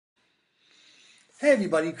Hey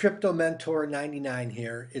everybody, Crypto Mentor 99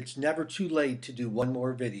 here. It's never too late to do one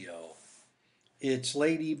more video. It's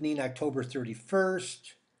late evening, October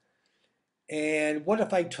 31st. And what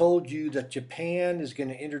if I told you that Japan is going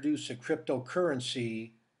to introduce a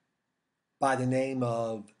cryptocurrency by the name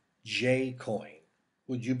of J-Coin?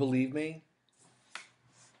 Would you believe me?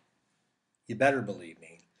 You better believe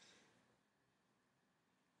me.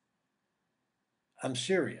 I'm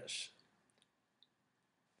serious.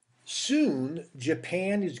 Soon,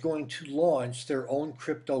 Japan is going to launch their own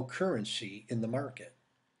cryptocurrency in the market.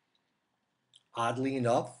 Oddly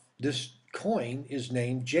enough, this coin is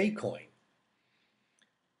named J-Coin.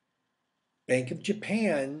 Bank of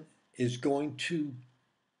Japan is going to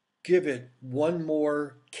give it one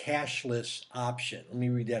more cashless option. Let me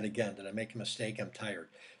read that again. Did I make a mistake? I'm tired.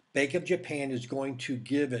 Bank of Japan is going to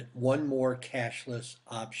give it one more cashless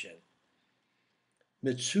option.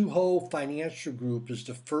 Mitsuho Financial Group is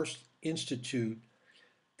the first institute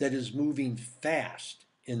that is moving fast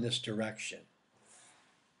in this direction.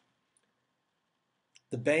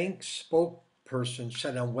 The bank's spokesperson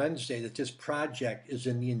said on Wednesday that this project is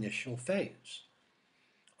in the initial phase.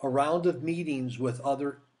 A round of meetings with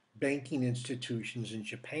other banking institutions in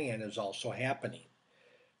Japan is also happening.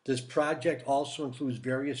 This project also includes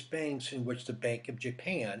various banks in which the Bank of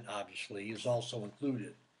Japan, obviously, is also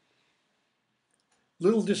included.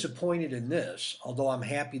 Little disappointed in this, although I'm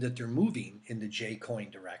happy that they're moving in the J-Coin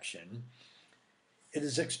direction. It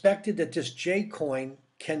is expected that this J-Coin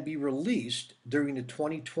can be released during the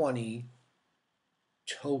 2020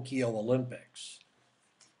 Tokyo Olympics.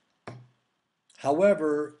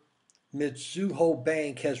 However, Mizuho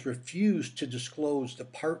Bank has refused to disclose the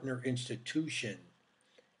partner institution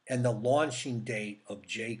and the launching date of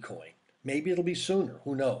J-Coin. Maybe it'll be sooner,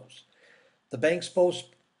 who knows? The bank's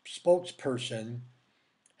spokesperson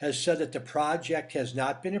has said that the project has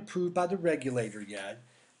not been approved by the regulator yet,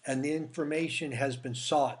 and the information has been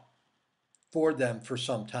sought for them for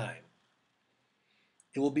some time.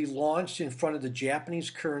 It will be launched in front of the Japanese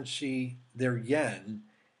currency, their yen,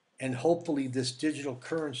 and hopefully this digital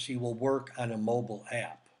currency will work on a mobile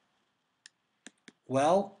app.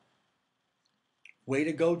 Well, way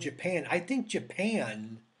to go, Japan. I think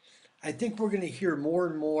we're going to hear more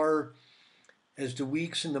and more as the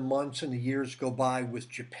weeks and the months and the years go by with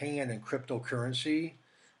Japan and cryptocurrency.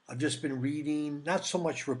 I've just been reading, not so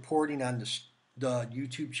much reporting on the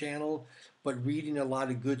YouTube channel, but reading a lot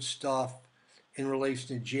of good stuff in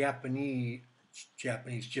relation to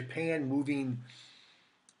Japan moving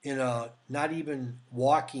in a, not even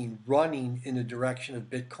walking, running in the direction of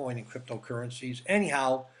Bitcoin and cryptocurrencies.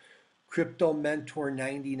 Anyhow, Crypto Mentor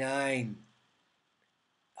 99.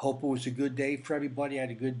 Hope it was a good day for everybody. I had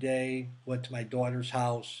a good day. Went to my daughter's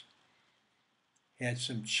house. Had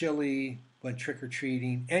some chili. Went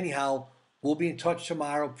trick-or-treating. Anyhow, we'll be in touch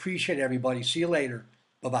tomorrow. Appreciate everybody. See you later.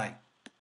 Bye-bye.